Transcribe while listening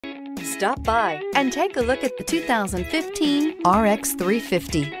Stop by and take a look at the 2015 RX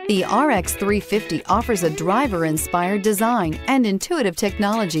 350. The RX 350 offers a driver-inspired design and intuitive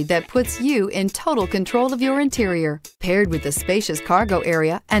technology that puts you in total control of your interior. Paired with a spacious cargo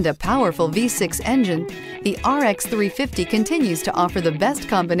area and a powerful V6 engine, the RX 350 continues to offer the best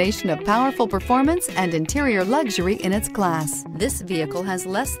combination of powerful performance and interior luxury in its class. This vehicle has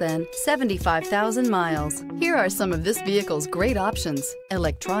less than 75,000 miles. Here are some of this vehicle's great options: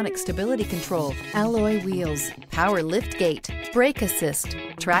 electronic stability control, alloy wheels, power lift gate, brake assist,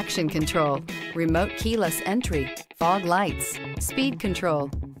 traction control, remote keyless entry, fog lights, speed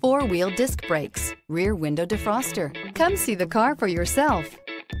control, four-wheel disc brakes, rear window defroster. Come see the car for yourself.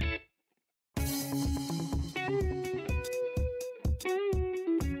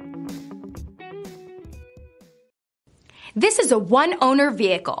 This is a one-owner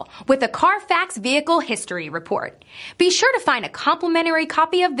vehicle with a Carfax Vehicle History Report. Be sure to find a complimentary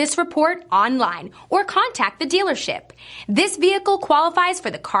copy of this report online or contact the dealership. This vehicle qualifies for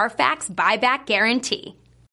the Carfax Buyback Guarantee.